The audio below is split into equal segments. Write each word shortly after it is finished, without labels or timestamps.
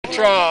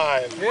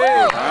drive. All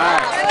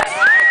right.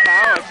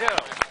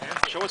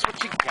 Show us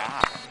what you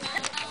got.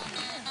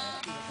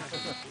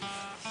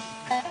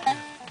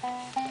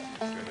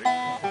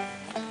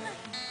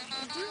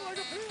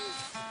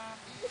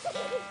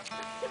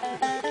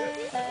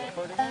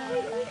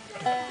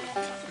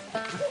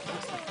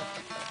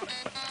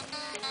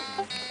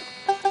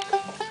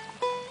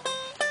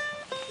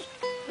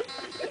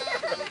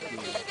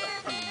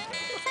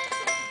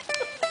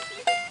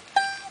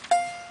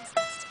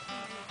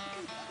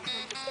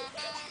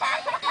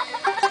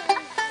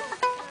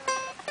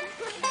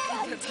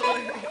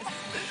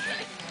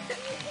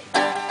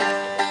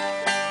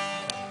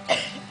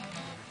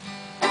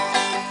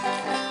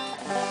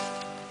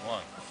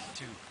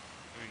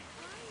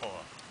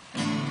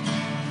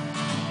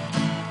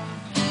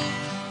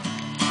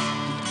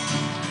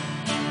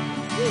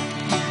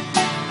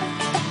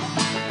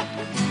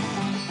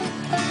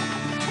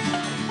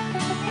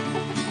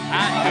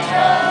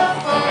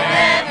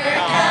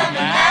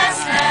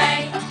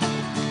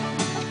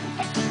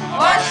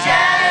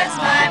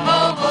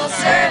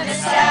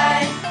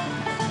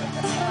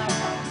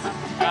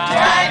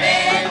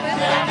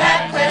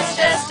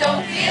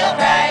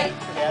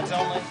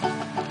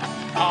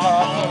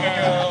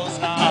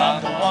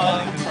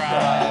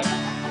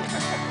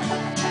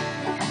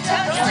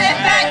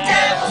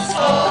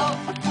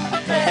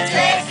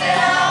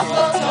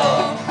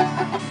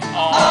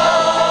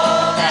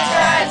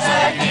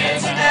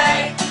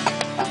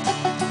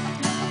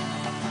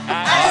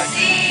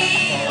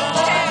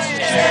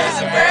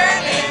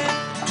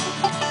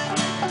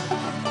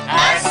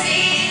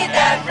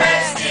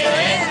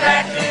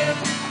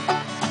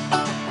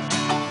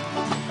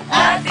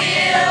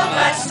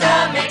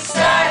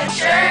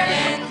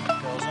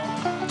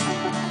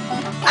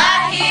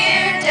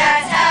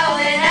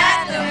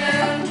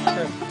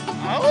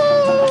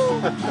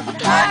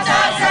 Hot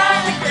dogs on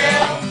the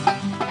grill,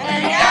 and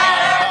we got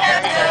our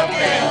Pepto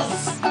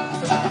Bills.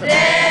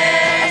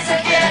 There's a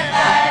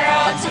campfire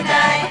on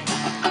tonight.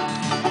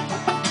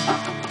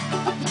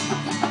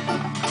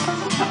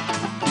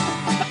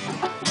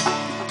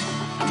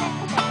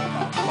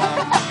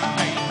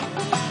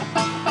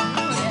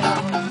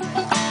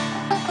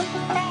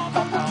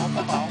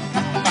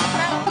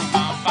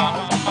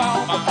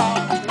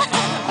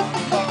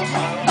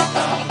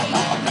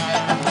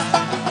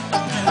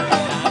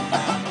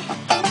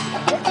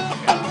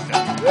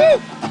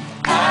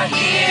 I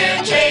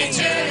hear Jay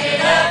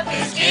tuning up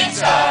his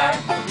guitar.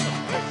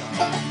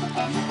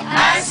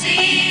 I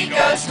see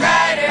ghost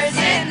riders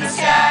in the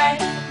sky.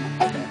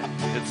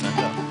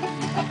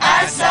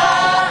 I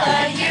saw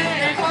a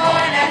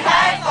unicorn at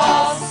High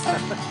Falls.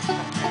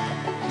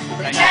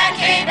 Jack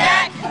came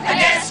back, I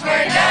guess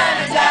we're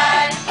gonna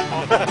die.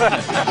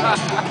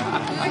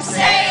 I'm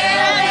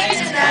staying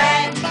late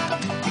tonight.